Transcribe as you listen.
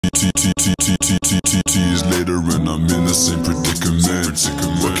Years later and I'm in the same predicament.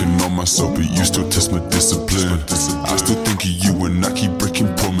 Working on myself but you still test my discipline. I still think of you and I keep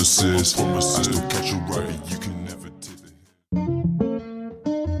breaking promises. I still catch you right but you can never take the hit.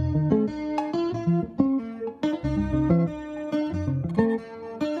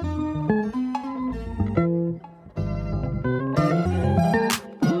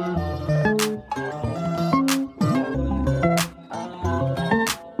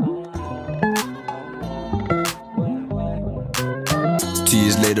 2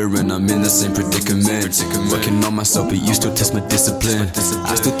 years later and I'm in the same predicament. Working on myself but you still test my discipline.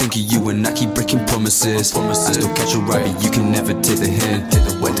 I still think of you and I keep breaking promises. I still catch you right but you can never take the hint.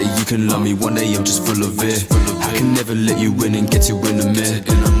 One day you can love me, one day I'm just full of it. I can never let you in and get you in the mid.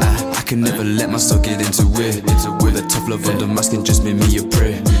 I can never let myself get into it. With a tough love under mask and just made me a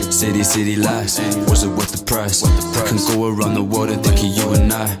prey. City lies, was it worth the price? I can go around the world and think of you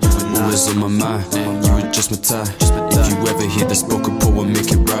and I. Always on my mind, you were just my tie. If you ever hear the spoken poem,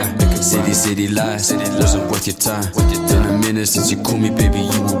 make it right. City lies, wasn't worth your time. Been a minute since you called me, baby,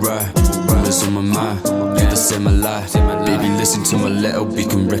 you were right. Always on my mind, never said my lie. Baby, listen to my letter, we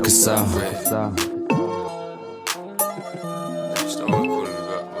can reconcile.